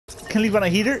can leave on a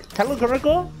heater? Tell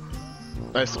Rico.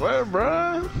 I swear,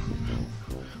 bro.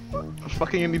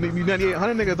 Fucking you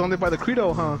 9800 niggas don't live by the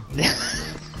credo, huh?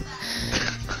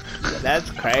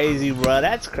 That's crazy, bro.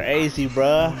 That's crazy,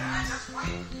 bro.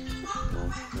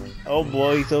 Oh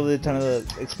boy, he's over there trying to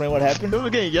explain what happened. They were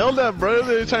getting yelled at, bro.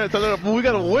 They're trying to tell her, well, we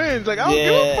gotta win. It's like, I don't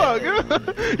give a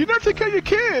fuck. You not take care of your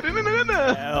kid.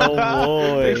 Oh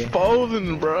boy.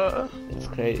 Exposing, bro. That's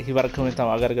crazy. He about to come in time.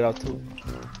 I gotta get out too.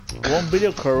 One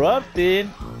video corrupted.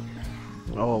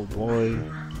 Oh boy.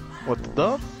 What the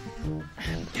duck?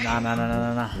 Nah. I'm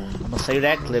gonna save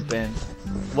that clip and.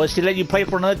 What, she let you play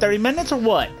for another 30 minutes or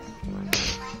what?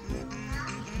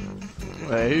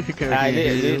 Hey, you can't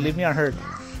leave me unheard.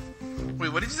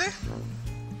 Wait, what did you say?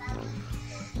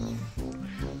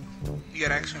 You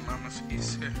gotta ask your mama if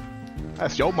he's here.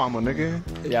 That's your mama, nigga.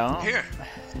 Yeah. Here.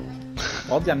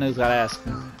 All y'all niggas gotta ask.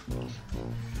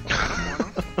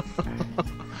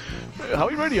 How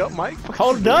you ready up, Mike?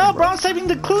 Hold up, bro. I'm saving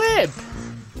the clip.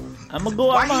 I'm gonna go.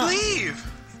 Why'd he leave?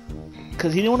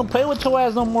 Cause he didn't want to play with your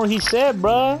ass no more. He said,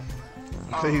 bro.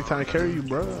 I said he's trying to carry you,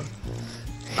 bro.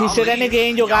 He said that nigga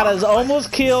Angel got us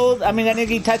almost killed. I mean, that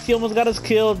nigga Itachi almost got us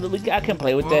killed. I can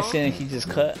play with that shit and he just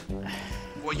cut.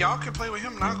 Well, y'all can play with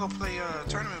him and I'll go play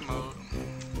tournament mode.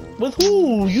 With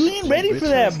who? You ain't ready for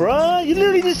that, bro. You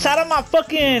literally just shot at my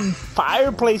fucking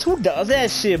fireplace. Who does that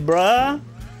shit, bro?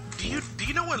 Do you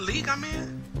know what league I'm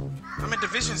in? I'm in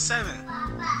Division 7.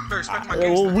 Respect my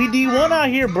Well, we D1 out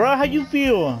here, bro. How you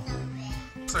feel?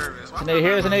 Service. Is they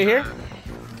here? Is they here?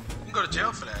 You can go to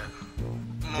jail for that.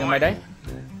 In my day?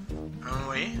 I'm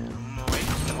away.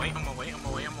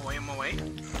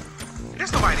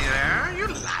 There's nobody there. You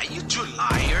lie, you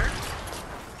liar.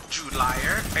 You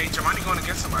liar. Hey, Giovanni going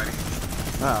against somebody.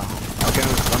 Oh, okay.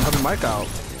 I'm helping Mike out.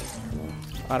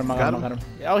 Got him.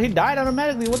 Oh, he died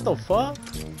automatically. What the fuck?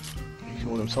 He's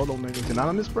one of them solo niggas.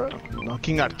 Anonymous, bro. No,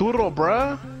 King Arturo,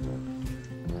 bro.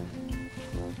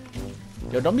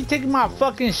 Yo, don't be taking my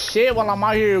fucking shit while I'm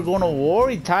out here going to war,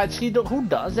 Itachi. Who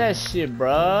does that shit,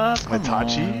 bruh?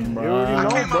 Itachi? Bro. You already know,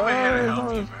 I came over here to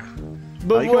help you, bro.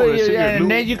 But what,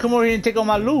 and then you come over here and take all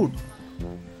my loot.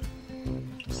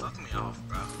 Suck me off,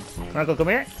 bro. Marco, come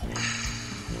here.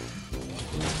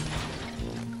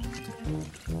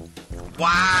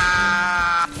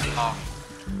 Wow. Oh,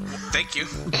 thank you.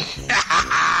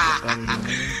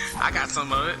 I got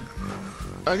some of it.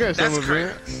 I got some of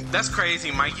it. That's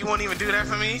crazy, Mike. You won't even do that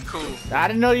for me? Cool. I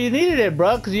didn't know you needed it,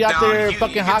 bro, because you out there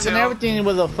fucking hogging everything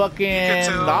with a fucking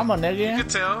llama, nigga. You could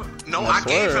tell. No, I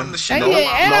gave him the shit.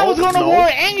 And I was going to war,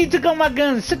 and you took all my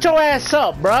guns. Sit your ass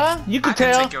up, bro. You could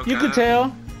tell. You could tell.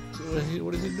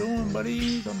 What is he doing,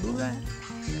 buddy? Don't do that.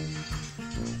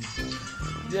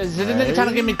 This nigga trying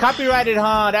to get me copyrighted,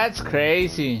 huh? That's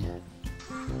crazy.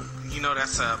 You know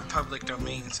that's a public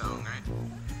domain song, right?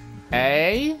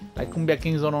 Hey, like Cumbia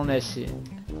Kings don't own that shit.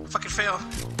 Fucking fail.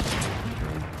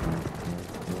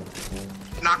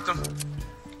 Knocked him.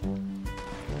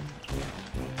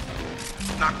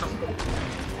 Knocked him.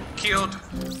 Killed.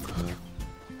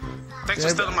 Thanks for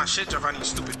stealing my shit, Giovanni, you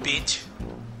stupid bitch.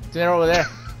 They're over there.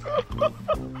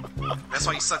 That's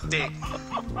why you suck dick.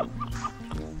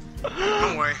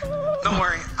 Don't worry. Don't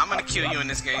worry. I'm gonna kill you in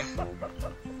this game.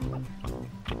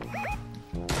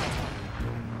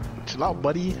 Chill out,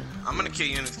 buddy. I'm gonna kill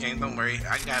you in this game. Don't worry.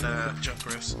 I got jump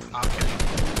roofs. I'll kill you.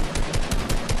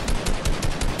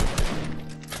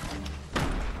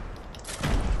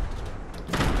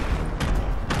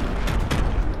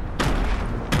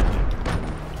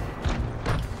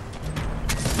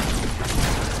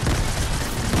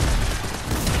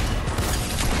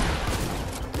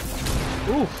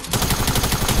 Ooh.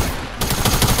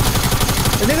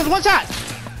 The nigga's one shot.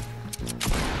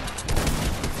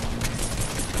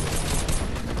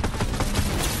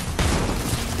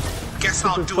 Guess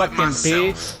I'll do it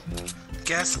myself.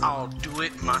 Guess I'll do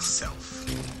it myself.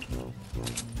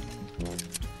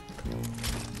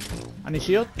 I need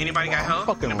shield. Anybody got help?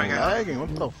 Fucking Anybody got lagging.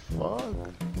 What the fuck?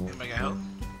 Anybody got help?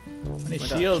 I need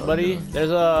shield, buddy.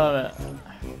 There's a.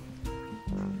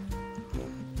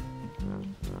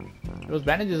 There's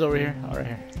bandages over here. Oh, right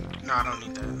here. No, I don't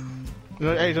need that.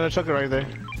 Hey, there's another chucker right there.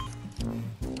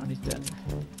 I need that.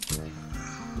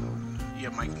 Yeah,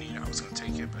 Mike need it. I was gonna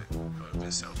take it, but it would have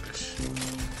been selfish.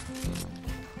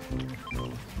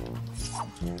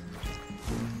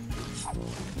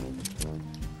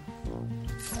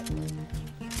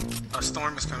 A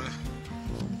storm is coming.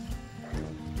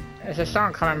 There's a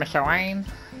storm coming, Mr. Wayne.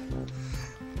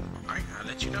 Alright, I'll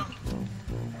let you know.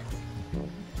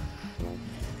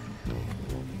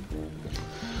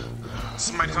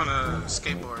 Somebody's on a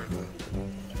skateboard.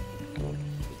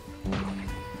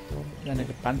 That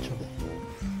nigga Pancho.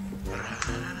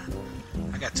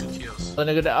 That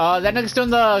nigga still in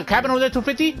the cabin over there,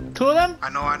 250? Two of them? I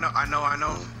know.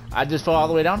 I just fell all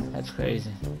the way down? That's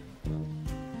crazy.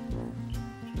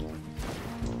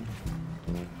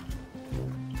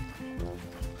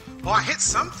 Oh, I hit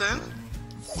something.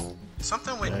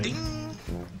 Something went ding.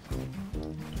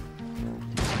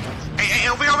 Hey,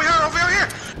 over here.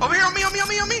 Over here, on me.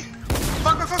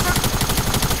 Fuck.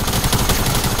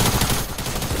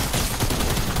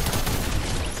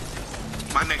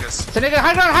 My niggas. It's a nigga,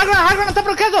 high ground on top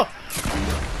of the castle.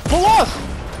 Full walls.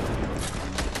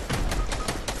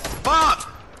 Fuck.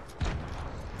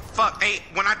 Hey,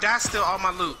 when I die, steal all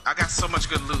my loot. I got so much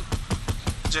good loot.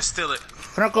 Just steal it.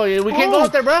 Franco, we can't go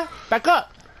out there, bro. Back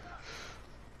up.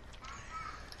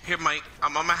 Here, Mike.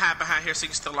 I'm gonna hide behind here so you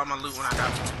can steal all my loot when I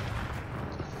die.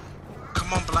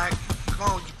 Come on, Black. Come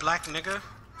on, you black nigga.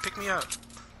 Pick me up.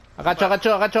 I got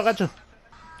you.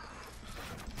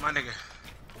 My nigga.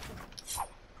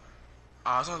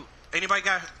 Anybody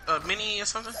got a mini or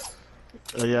something?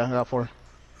 Yeah, I got 4. Okay,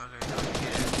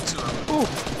 yeah, 2 of them.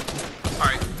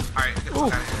 Alright, get the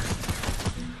fuck out of here.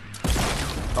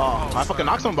 Oh, I fucking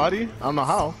knocked somebody. I don't know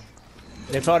how.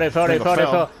 They fell.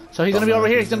 So he's gonna be over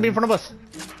here. He's gonna be in front of us.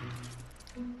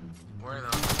 Where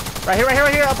though? Right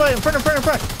here. Up in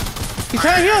front. He's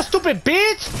trying to heal, stupid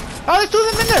bitch. Oh, there's 2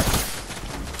 of them in there.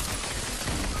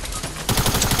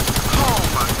 Oh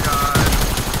my god.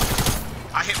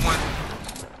 I hit one.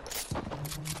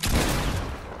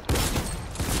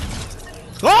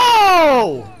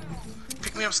 Go!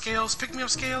 Pick me up, Scales.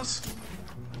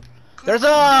 There's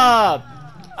a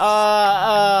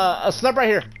slurp right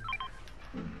here.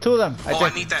 2 of them.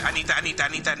 I need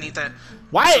that.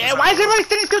 Why is everybody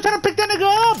standing still trying to pick that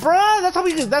nigga up, bro? That's how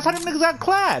them niggas got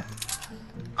clapped.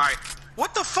 Alright.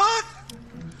 What the fuck?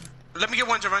 Let me get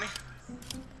one, Giovanni.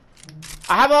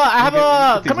 I have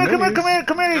a come here,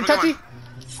 Itachi.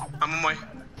 I'm on my way.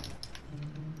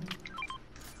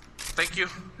 Thank you.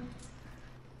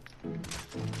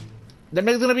 The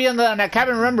nigga's gonna be in that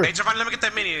cabin, remember? Hey, Giovanni, let me get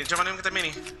that mini.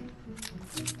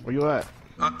 Where you at?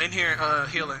 In here,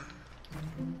 healing.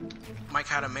 Mike,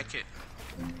 how to make it.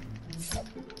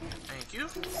 Thank you.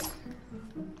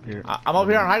 Here. I'm over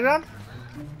here on high ground.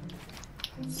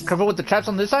 Careful with the traps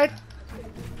on this side.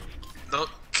 You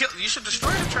should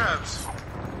destroy the traps.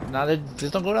 Nah, they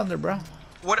just don't go down there, bro.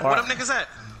 What them niggas at?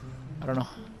 I don't know.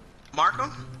 Mark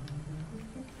them?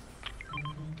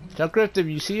 Junkrift, if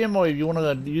you see him or if you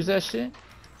wanna use that shit.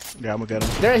 Yeah, I'm gonna get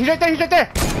him. There, he's right there.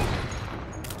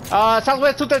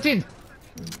 Southwest 213.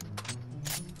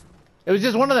 It was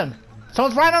just one of them.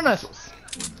 Someone's flying on us.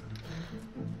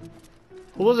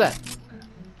 Who was that?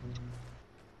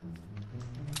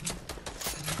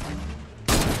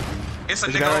 It's a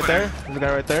There's a nigga guy over there. There's a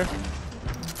guy right there.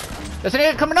 There's a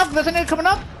nigga coming up. There's a nigga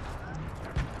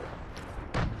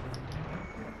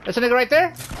right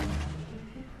there.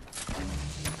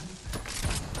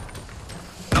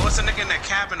 No, it's a nigga in that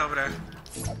cabin over there.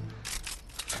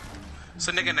 It's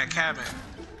a nigga in that cabin.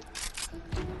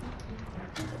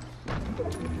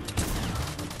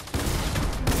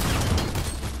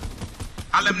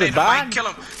 I eliminated him, Mike. Kill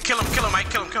him, Mike.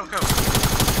 Kill him.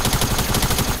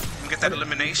 Get that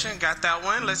elimination. Got that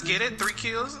one. Let's get it. 3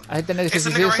 kills. I hit the nigga. There's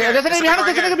a nigga right here. There's a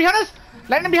nigga behind us.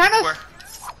 Lightning behind us.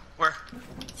 Where?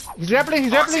 He's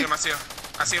grappling. I see him.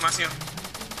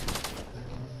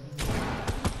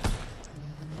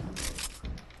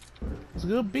 It's a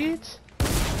good beat.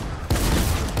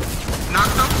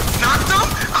 Knocked him.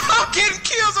 I'm getting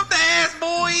kills up the ass,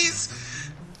 boys.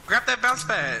 Grab that bounce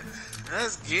pad.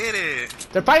 Let's get it.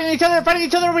 They're fighting each other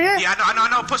over here. Yeah, I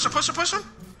know. Push him. Push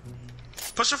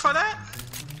him for that.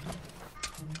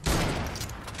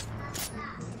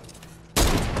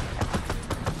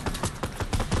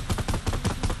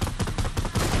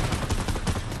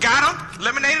 Got him.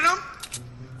 Eliminated him.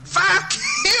 5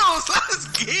 kills. Let's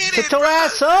get it. Get your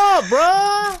ass up,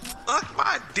 bro. Fuck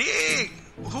my dick.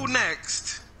 Who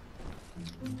next?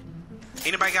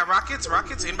 Anybody got rockets?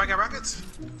 Anybody got rockets?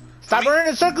 Stop running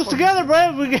in circles together,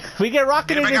 bro. We get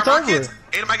rocketed and it's over.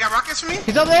 Anybody got rockets for me?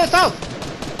 He's over there south.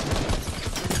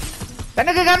 That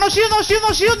nigga got no shield.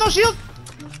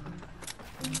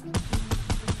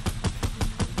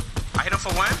 I hit him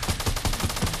for 1.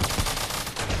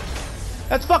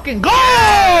 Let's fucking go!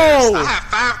 Yes, I have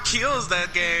 5 kills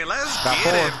that game. Let's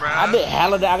get it, bro. I did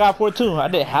hella. I got 4 too. I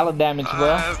did hella damage,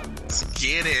 bro. Let's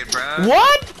get it, bro.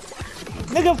 What?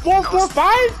 Nigga, 4, 4,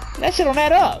 5? That shit don't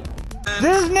add up.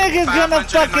 This nigga's gonna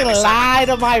fucking lie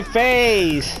to my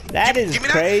face. That is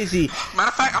crazy. Matter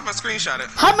of fact, I'm gonna screenshot it.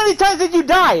 How many times did you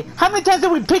die? How many times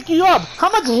did we pick you up? How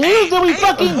much heals did we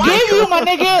fucking give you, my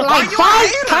nigga? Like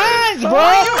 5 times,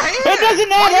 bro. It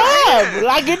doesn't add up.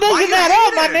 Like it doesn't add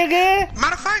up, my nigga.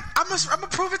 Matter of fact, I'm gonna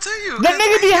prove it to you. The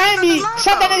nigga behind me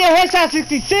shot that nigga headshot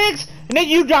 66. And then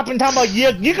you dropping talking about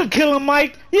you could kill him,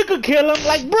 Mike. You could kill him.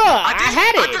 Like, bruh, I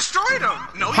had it. I destroyed him.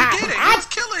 No, you didn't. He was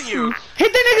killing you.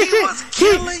 Hit that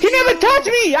nigga. He never touched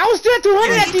me. I was still at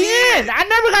 200 at the end. I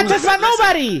never got touched by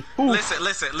nobody.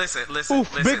 Listen.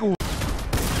 Big.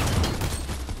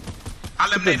 I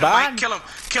eliminated him, Mike. Kill him.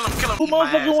 Who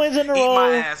motherfucking wins in a row? Eat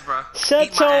my ass, bro.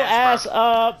 Shut your ass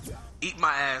up. Eat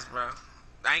my ass, bro.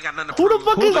 I ain't got nothing to prove. Who the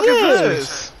fuck is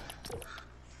this?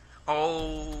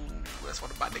 Oh, that's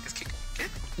one of my niggas kicking.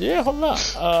 Yeah, hold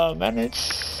up. Manage.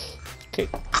 Kick.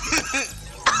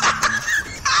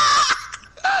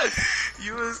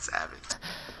 You a savage.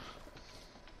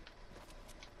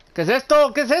 ¿Qué es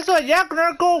eso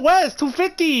allá? Go West,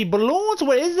 250. Balloons?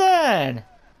 What is that?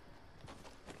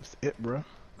 That's it, bro.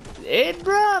 It,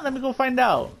 bro? Let me go find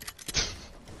out.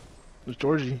 It's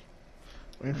Georgie.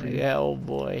 Waiting for you. Yeah, oh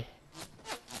boy.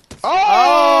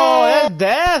 Oh! That's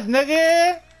death,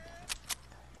 nigga.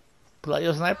 Pull out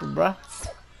your sniper, bro.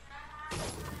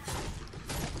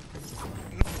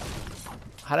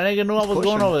 How did nigga know I was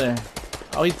going over there?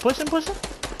 Oh, he's pushing? It's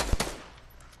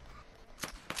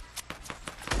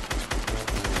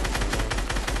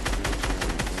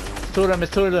two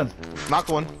of them. Knock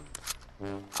one.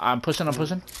 I'm pushing. Got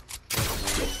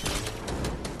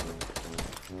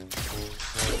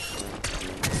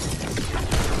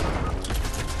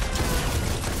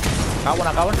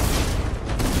one.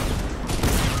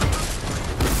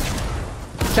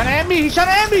 He's trying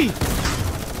to end me.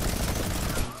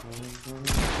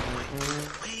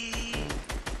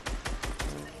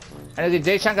 And did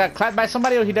Jay-Chan got clapped by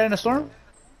somebody or he died in a storm?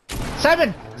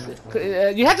 7!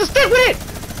 You have to stick with it!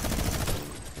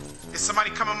 Is somebody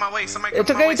coming my way? It's okay. But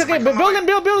build.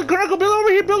 Cornell, build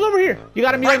over here. You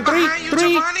got him. You got him.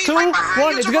 3, 2,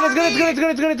 1. It's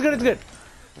good.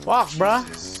 Fuck, bruh.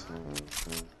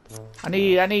 I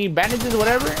need bandages,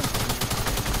 whatever.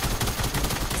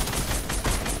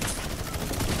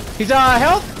 He's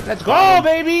health. Let's go,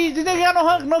 baby. This nigga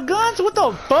got no guns. What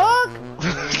the fuck?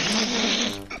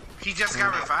 He just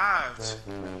got revived.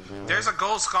 There's a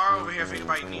gold scar over here if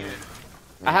anybody needs it.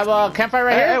 I have a campfire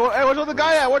right here. Hey, where's the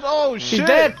guy at? Oh shit! He's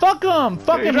dead. Fuck him. He's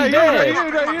dead. He's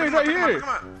right here.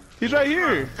 He's right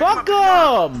here. Fuck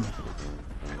him.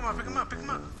 Pick him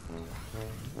up.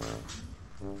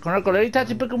 Cornell, let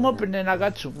Itachi pick him up and then I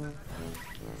got you.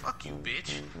 Fuck you,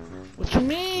 bitch. What you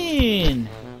mean?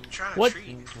 What?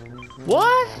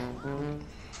 What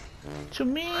you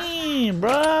mean,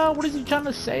 bro? What is he trying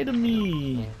to say to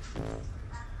me?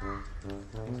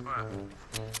 What?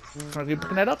 Are you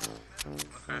picking that up?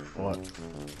 Okay. What?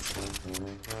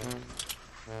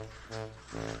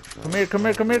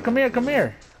 Come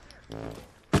here.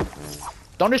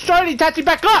 Don't destroy it, Itachi,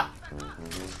 back up!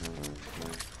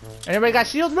 Anybody got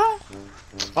shields, bro?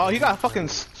 Oh, he got fucking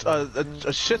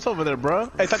shits over there,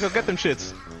 bro. Hey, Itachi, go get them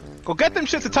shits. Go get them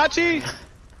shits, Itachi!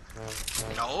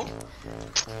 No.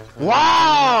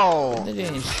 Wow! That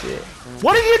ain't shit.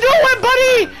 What are you doing,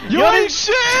 buddy? You ain't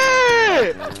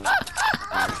shit!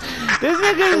 This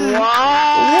nigga.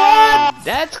 Wow! What?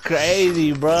 That's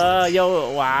crazy, bro.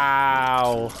 Yo,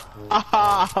 wow.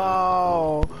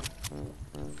 Oh.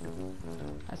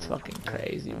 That's fucking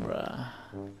crazy, bro.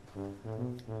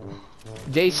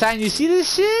 Jay-Shine, you see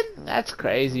this shit? That's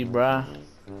crazy, bro.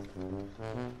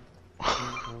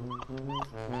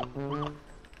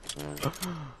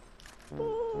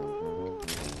 Oh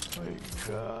my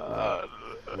god.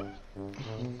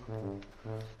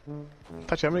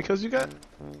 Itachi, how many kills you got?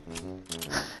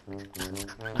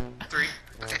 3.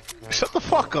 Shut the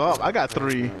fuck up. I got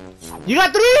 3. You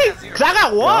got 3? Cause I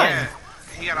got 1. Yeah,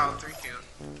 he got all 3 kills.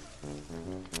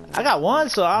 I got 1,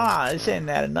 so this ain't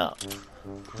adding up.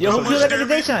 Yo, who killed that nigga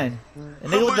Jay-Shine? The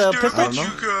nigga with the pistol?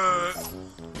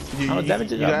 How much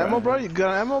damage you got, ammo, bro? You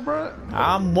got ammo, bro?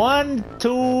 I'm 1,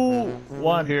 2,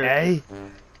 1. Here. Hey.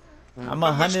 I'm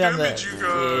 100 on damage you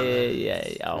the.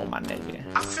 Yeah. Oh my nigga.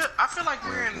 I feel like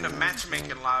we're in the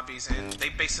matchmaking lobbies and they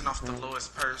basing off the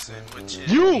lowest person, which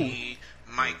is you. Me,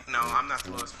 Mike. No, I'm not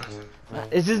the lowest person.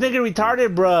 Is this nigga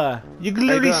retarded, bruh? You can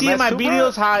literally see in my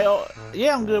videos how.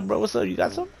 Yeah, I'm good, bro. What's up? You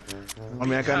got some? I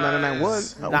mean, I got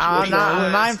 991. Nah, I'm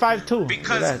 952.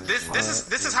 Because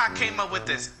this is how I came up with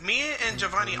this. Me and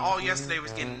Giovanni all yesterday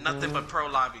was getting nothing but pro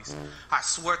lobbies. I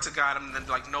swear to God, I'm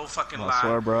like no fucking lie. I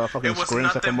swear, bro. It was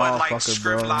nothing but like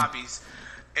script lobbies.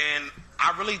 And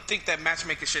I really think that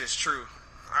matchmaking shit is true.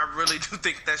 I really do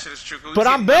think that shit is true. But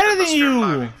I'm better than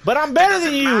you. But I'm better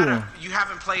than you. You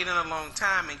haven't played in a long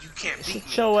time and you can't beat me.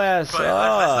 Shut your ass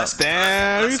up.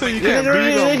 Damn, you think you He can't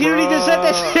beat him, bro? just said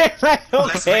that shit. Like,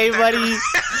 okay, buddy.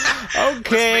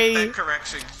 Okay. Let's make that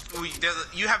correction.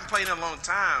 You haven't played in a long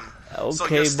time. Okay, so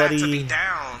your stats buddy. will be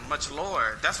down much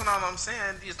lower. That's what I'm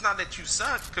saying. It's not that you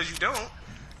suck, because you don't.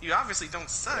 You obviously don't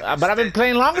suck. But I've been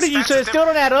playing longer than you, so it still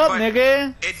don't add up,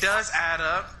 nigga. It does add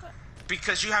up.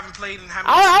 Because you haven't played in how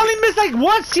many I only missed like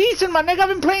one season, my nigga. I've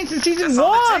been playing since season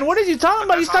 1. What are you talking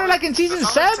about? You started like in season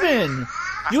 7.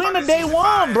 You ain't a day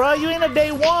 1, bro. You ain't a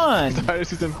day 1. Started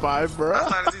season 5, bro. I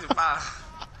started season 5.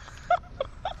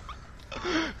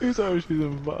 You started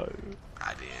season 5.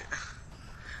 I did.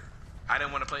 I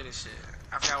didn't want to play this shit.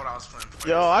 I forgot what I was playing for.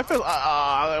 Yo, I feel.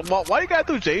 Why you gotta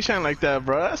do J-Shine like that,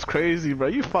 bro? That's crazy, bro.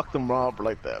 You fucked him up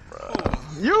like that, bro.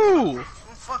 Ooh. You! Well,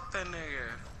 fuck that nigga.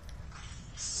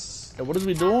 What is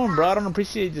we doing, bro? I don't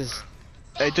appreciate this.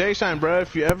 Hey, J-Shine, bro.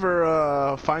 If you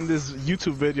ever find this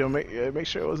YouTube video, make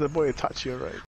sure it was that boy Itachi, alright?